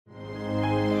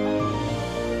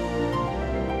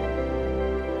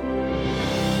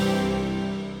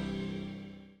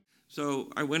So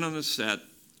I went on the set,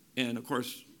 and of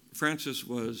course,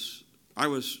 I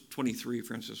was 23,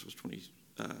 Francis was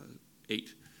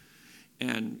 28.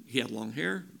 And he had long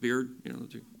hair, beard,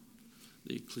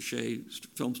 the cliche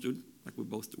film student, like we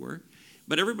both were.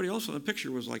 But everybody else in the picture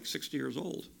was like 60 years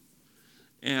old.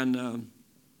 And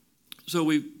so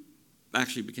we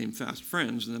actually became fast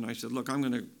friends. And then I said, look,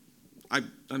 I'm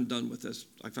done with this.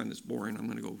 I find this boring. I'm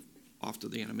going to go off to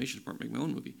the animation department, make my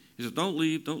own movie. He said, don't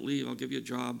leave. I'll give you a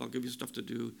job. I'll give you stuff to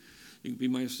do. You can be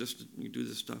my assistant. You can do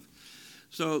this stuff.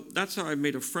 So that's how I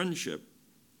made a friendship,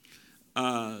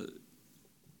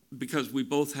 because we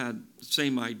both had the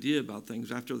same idea about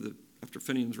things. After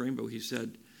Finian's Rainbow, he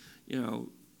said,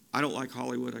 I don't like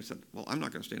Hollywood. I said, well, I'm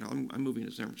not going to stay now. I'm moving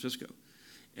to San Francisco.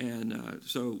 And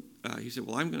so he said,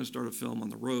 well, I'm going to start a film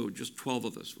on the road, just 12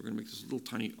 of us. We're going to make this little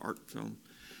tiny art film.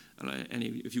 And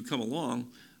if you come along,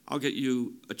 I'll get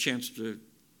you a chance to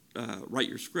write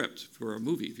your script for a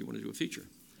movie if you want to do a feature.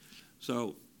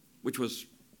 So, which was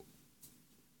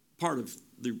part of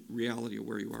the reality of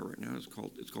where you are right now. It's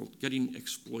called getting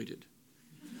exploited.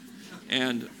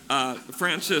 And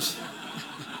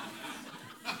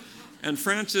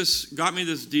Francis got me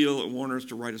this deal at Warner's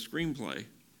to write a screenplay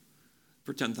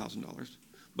for $10,000.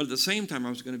 But at the same time, I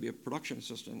was going to be a production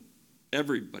assistant,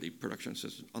 production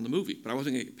assistant on the movie, but I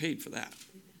wasn't going to get paid for that.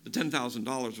 The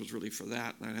 $10,000 was really for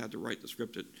that, and I had to write the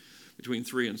script at between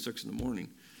 3 and 6 in the morning.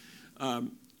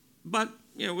 But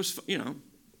it was, I'm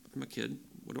a kid.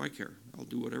 What do I care? I'll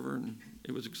do whatever, and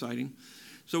it was exciting.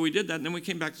 So we did that, and then we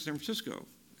came back to San Francisco,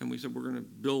 and we said, we're going to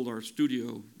build our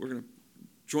studio. We're going to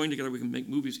join together. We can make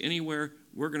movies anywhere.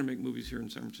 We're going to make movies here in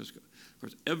San Francisco. Of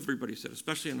course, everybody said,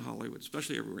 especially in Hollywood,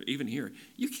 especially everywhere, even here,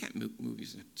 you can't make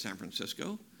movies in San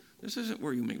Francisco. This isn't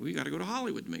where you make movies. You got to go to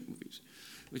Hollywood to make movies.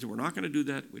 We said, we're not going to do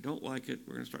that. We don't like it.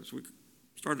 We're going to start. So we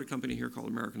started a company here called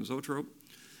American Zoetrope,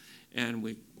 and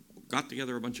we got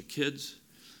together a bunch of kids,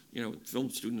 film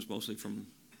students mostly from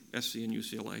SC and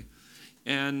UCLA,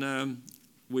 and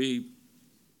we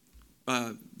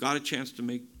got a chance to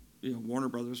make Warner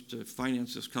Brothers to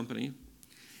finance this company,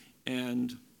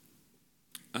 and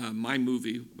my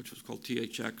movie, which was called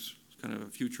THX, was kind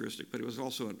of futuristic, but it was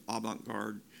also an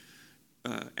avant-garde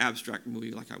abstract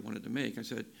movie like I wanted to make. I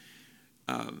said,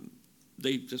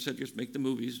 they just said, just make the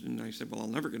movies, and I said, well, I'll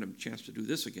never get a chance to do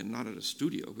this again, not at a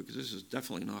studio, because this is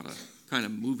definitely not a kind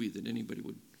of movie that anybody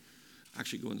would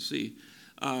actually go and see.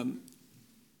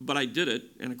 But I did it,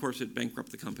 and of course it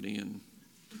bankrupted the company, and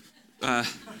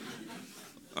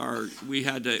we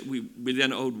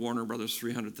then owed Warner Brothers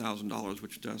 $300,000,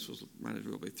 which to us might as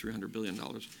well be $300 billion.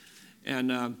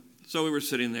 And so we were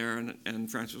sitting there, and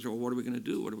Francis said, well, what are we going to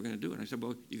do? What are we going to do? And I said,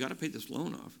 well, you got to pay this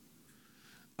loan off.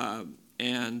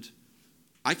 And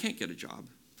I can't get a job.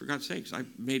 For God's sakes, I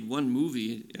made one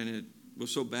movie, and it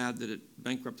was so bad that it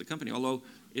bankrupted the company, although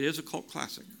it is a cult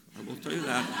classic. I will tell you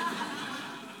that.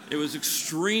 It was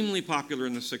extremely popular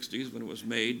in the 60s when it was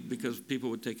made, because people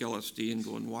would take LSD and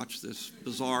go and watch this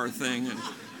bizarre thing and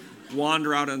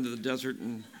wander out into the desert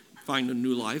and find a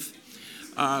new life.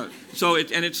 And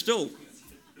it's still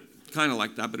kind of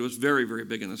like that, but it was very, very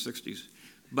big in the 60s,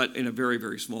 but in a very,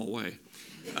 very small way.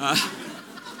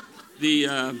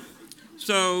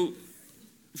 So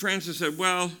Francis said,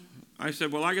 well, I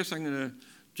said, well, I guess I'm going to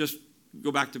just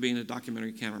go back to being a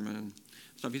documentary cameraman and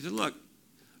stuff. He said, look,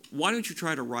 why don't you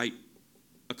try to write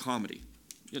a comedy?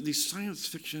 These science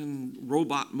fiction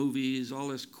robot movies, all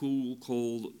this cool,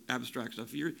 cold, abstract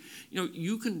stuff. You're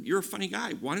a funny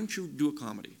guy. Why don't you do a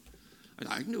comedy? I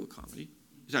said, I can do a comedy.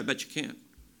 He said, I bet you can.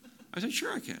 I said,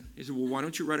 sure I can. He said, well, why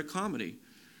don't you write a comedy?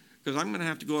 Because I'm going to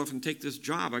have to go off and take this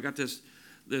job. I got this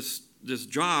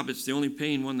job. It's the only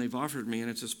paying one they've offered me, and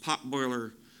it's this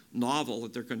potboiler novel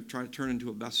that they're going to try to turn into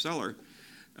a bestseller.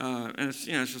 And it's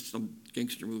just some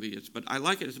gangster movie. But I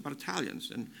like it. It's about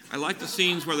Italians, and I like the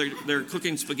scenes where they're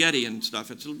cooking spaghetti and stuff.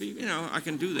 It'll be, I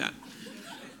can do that.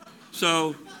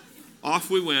 So off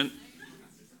we went.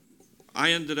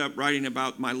 I ended up writing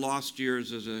about my lost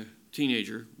years as a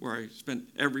teenager, where I spent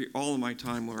all of my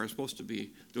time where I was supposed to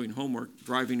be doing homework,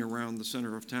 driving around the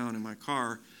center of town in my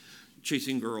car,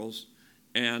 chasing girls,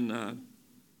 and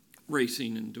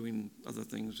racing and doing other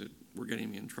things that were getting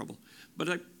me in trouble. But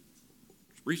I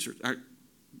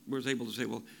was able to say,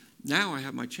 well, now I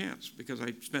have my chance, because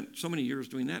I spent so many years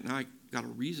doing that. Now I got a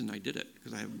reason I did it,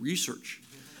 because I have research.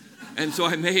 And so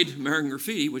I made American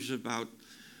Graffiti, which is about,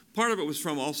 part of it was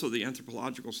from also the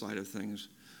anthropological side of things,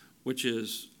 which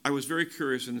is, I was very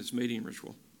curious in this mating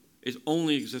ritual. It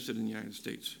only existed in the United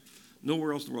States.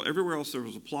 Nowhere else in the world. Everywhere else there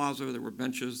was a plaza, there were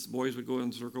benches, the boys would go in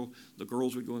the circle, the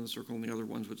girls would go in the circle, and the other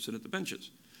ones would sit at the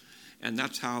benches. And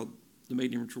that's how the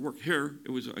made-in-image work. Here,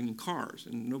 it was in cars,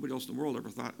 and nobody else in the world ever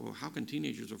thought, well, how can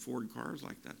teenagers afford cars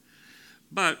like that?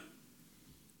 But,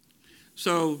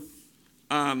 so,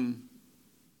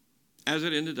 as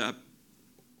it ended up,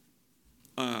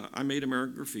 I made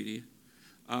American Graffiti,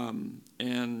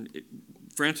 and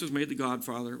Francis made The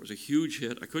Godfather. It was a huge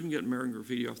hit. I couldn't get American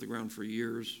Graffiti off the ground for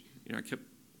years. I kept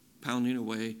pounding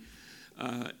away.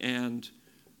 And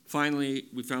finally,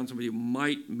 we found somebody who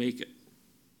might make it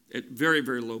at very,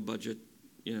 very low budget,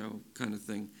 kind of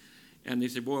thing. And they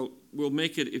said, well, we'll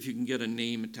make it if you can get a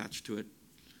name attached to it.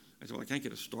 I said, well, I can't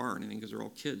get a star or anything because they're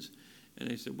all kids. And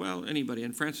they said, well, anybody.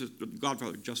 And Francis, The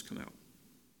Godfather had just come out.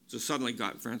 So suddenly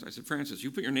Francis, I said, Francis,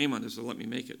 you put your name on this, so let me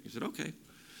make it. He said, okay.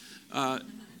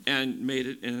 And made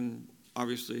it, and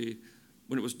obviously,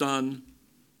 when it was done,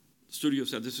 the studio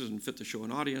said, this isn't fit to show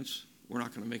an audience. We're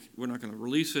not going to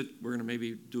release it. We're going to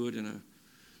maybe do it in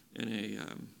a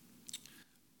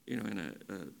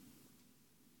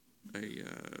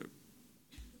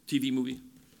TV movie.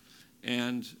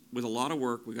 And with a lot of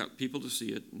work, we got people to see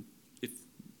it, and it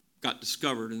got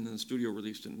discovered, and then the studio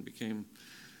released it and became,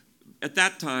 at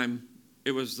that time,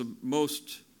 it was the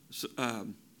most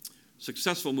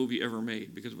successful movie ever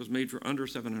made because it was made for under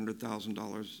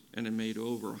 $700,000 and it made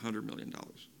over $100 million.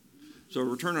 So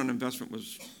return on investment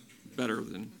was better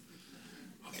than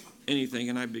anything,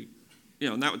 and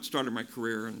and that started my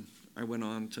career, and I went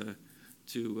on to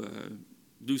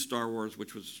do Star Wars,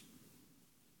 which was,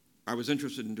 I was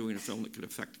interested in doing a film that could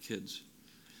affect kids,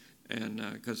 and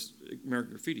because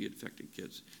American Graffiti had affected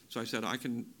kids. So I said, I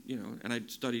can, and I'd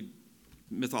studied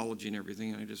mythology and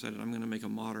everything, and I decided I'm going to make a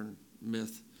modern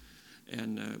myth,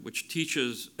 and which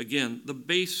teaches, again, the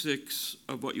basics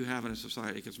of what you have in a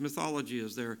society, because mythology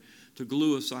is there to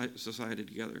glue a society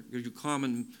together. Gives you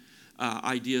common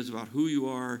ideas about who you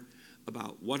are,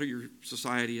 about what your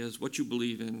society is, what you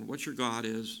believe in, what your God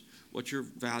is, what your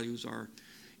values are.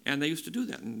 And they used to do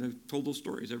that, and they told those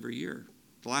stories every year.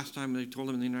 The last time they told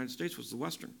them in the United States was the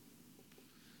Western.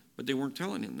 But they weren't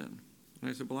telling him then. And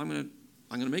I said, well, I'm going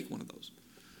to make one of those.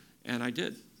 And I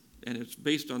did. And it's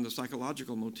based on the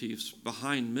psychological motifs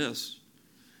behind myths.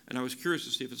 And I was curious to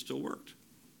see if it still worked.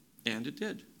 And it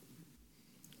did.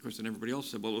 Of course, then everybody else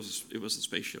said, well, it was the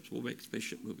spaceships. We'll make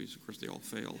spaceship movies. Of course, they all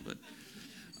failed. But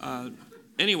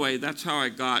anyway, that's how I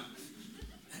got.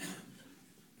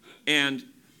 And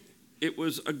it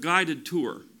was a guided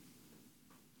tour.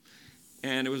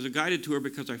 And it was a guided tour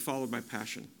because I followed my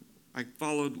passion. I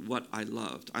followed what I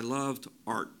loved. I loved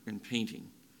art and painting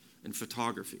and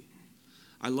photography.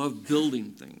 I loved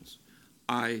building things.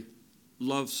 I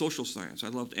loved social science. I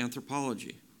loved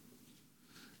anthropology.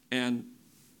 And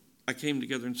I came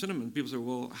together in cinema, and people said,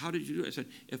 well, how did you do it? I said,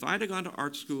 if I'd have gone to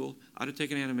art school, I'd have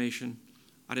taken animation,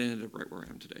 I'd have ended up right where I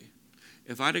am today.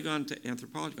 If I'd have gone to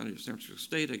anthropology, gone to San Francisco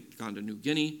State, I'd gone to New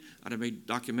Guinea, I'd have made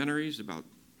documentaries about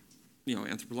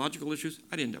anthropological issues,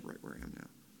 I'd end up right where I am now.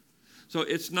 So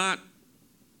it's not,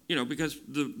 because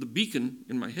the beacon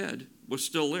in my head was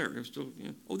still there. It was still,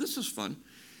 oh, this is fun.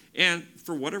 And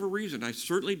for whatever reason, I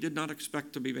certainly did not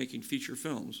expect to be making feature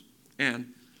films.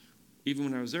 And even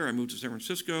when I was there, I moved to San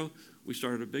Francisco. We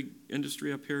started a big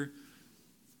industry up here.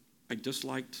 I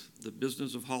disliked the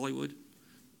business of Hollywood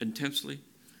intensely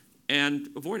and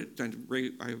avoided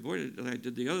it. I avoided it, and I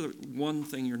did the other one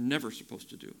thing you're never supposed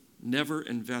to do. Never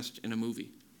invest in a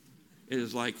movie. It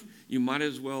is like you might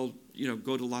as well,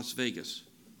 go to Las Vegas.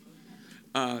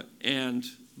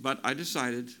 But I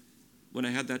decided when I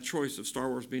had that choice of Star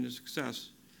Wars being a success,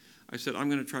 I said, I'm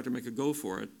going to try to make a go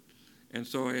for it. And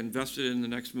so I invested in the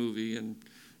next movie and,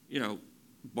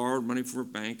 borrowed money from a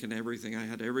bank and everything. I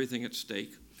had everything at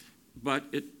stake. But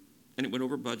it went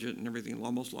over budget and everything, and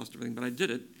almost lost everything, but I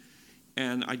did it.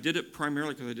 And I did it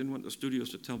primarily because I didn't want the studios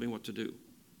to tell me what to do.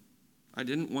 I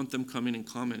didn't want them coming and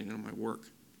commenting on my work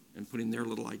and putting their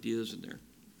little ideas in there,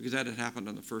 because that had happened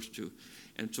on the first two.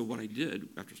 And so what I did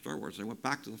after Star Wars, I went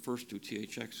back to the first two,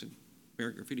 THX and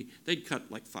American Graffiti. They'd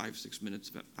cut like 5-6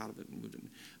 minutes out of it and moved it. And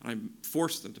I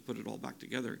forced them to put it all back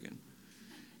together again.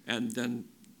 And then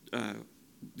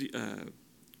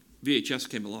VHS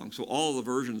came along. So all the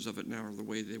versions of it now are the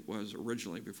way it was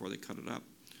originally before they cut it up.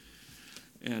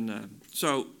 And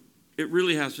so it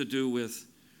really has to do with,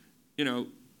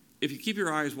 if you keep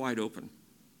your eyes wide open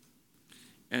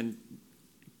and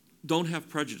don't have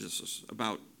prejudices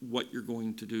about what you're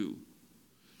going to do,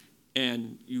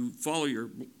 and you follow your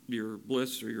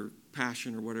bliss or your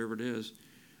passion or whatever it is,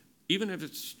 even if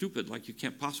it's stupid, like you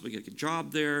can't possibly get a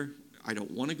job there, I don't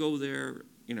want to go there,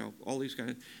 all these kind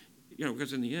of,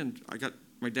 because in the end,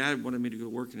 my dad wanted me to go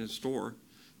work in his store.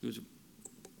 He was a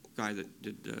guy that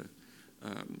did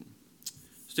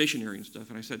stationery and stuff,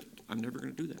 and I said, I'm never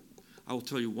going to do that. I will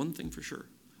tell you one thing for sure.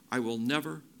 I will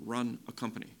never run a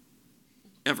company,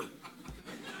 ever.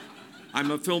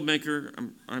 I'm a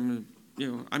filmmaker. I'm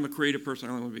a creative person.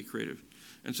 I only want to be creative.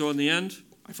 And so in the end,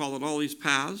 I followed all these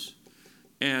paths.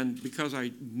 And because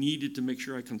I needed to make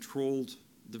sure I controlled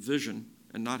the vision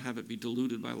and not have it be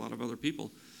diluted by a lot of other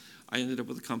people, I ended up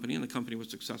with a company, and the company was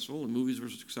successful, and movies were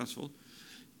successful.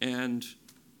 And,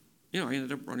 I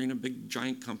ended up running a big,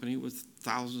 giant company with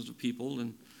thousands of people.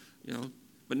 And,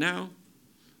 but now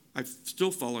I'm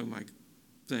still following my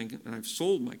thing, and I've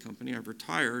sold my company. I've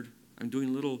retired. I'm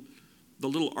doing the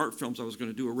little art films I was going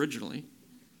to do originally,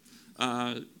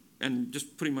 and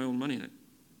just putting my own money in it.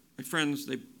 My friends,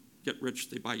 they get rich,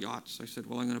 they buy yachts. I said,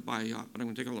 well, I'm going to buy a yacht, but I'm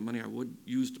going to take all the money I would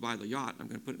use to buy the yacht, I'm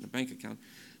going to put it in a bank account,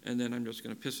 and then I'm just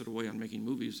going to piss it away on making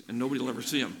movies, and nobody will ever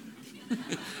see them.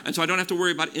 And so I don't have to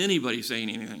worry about anybody saying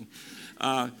anything.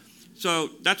 So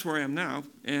that's where I am now,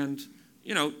 and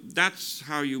that's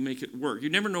how you make it work. You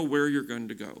never know where you're going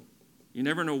to go. You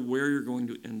never know where you're going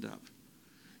to end up.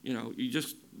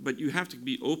 But you have to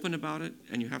be open about it,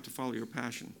 and you have to follow your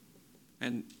passion,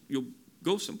 and you'll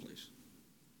go someplace.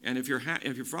 And if you're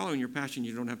following your passion,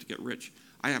 you don't have to get rich.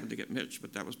 I happened to get rich,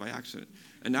 but that was by accident.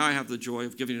 And now I have the joy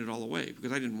of giving it all away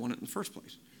because I didn't want it in the first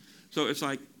place. So it's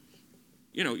like,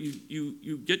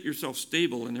 you get yourself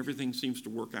stable and everything seems to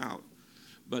work out.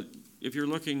 But if you're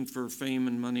looking for fame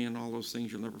and money and all those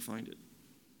things, you'll never find it.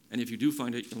 And if you do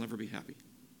find it, you'll never be happy.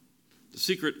 The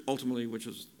secret, ultimately, which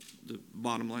is the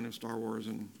bottom line of Star Wars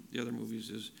and the other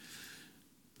movies, is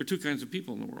there are two kinds of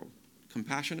people in the world: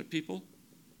 compassionate people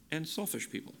and selfish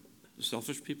people. The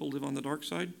selfish people live on the dark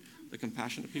side. The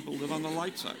compassionate people live on the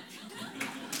light side.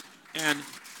 And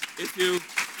if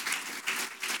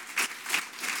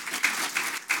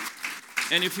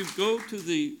you go to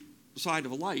the side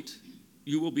of light,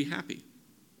 you will be happy.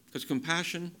 Because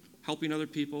compassion, helping other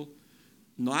people,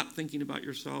 not thinking about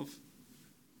yourself,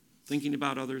 thinking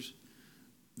about others,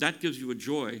 that gives you a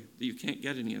joy that you can't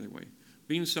get any other way.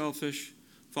 Being selfish,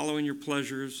 following your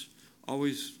pleasures,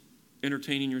 always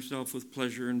entertaining yourself with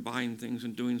pleasure and buying things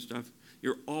and doing stuff,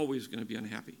 you're always going to be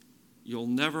unhappy. You'll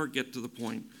never get to the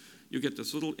point. You get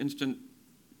this little instant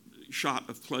shot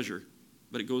of pleasure,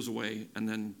 but it goes away, and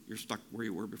then you're stuck where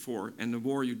you were before. And the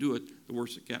more you do it, the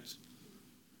worse it gets.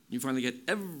 You finally get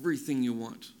everything you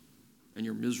want, and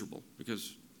you're miserable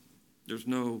because there's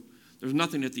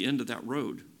nothing at the end of that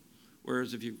road.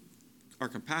 Whereas if you are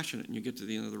compassionate and you get to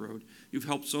the end of the road, you've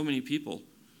helped so many people.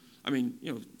 I mean,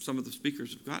 some of the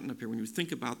speakers have gotten up here. When you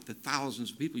think about the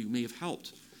thousands of people you may have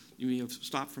helped, you may have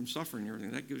stopped from suffering and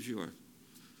everything, that gives you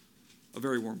a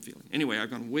very warm feeling. Anyway,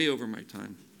 I've gone way over my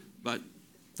time, but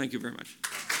thank you very much.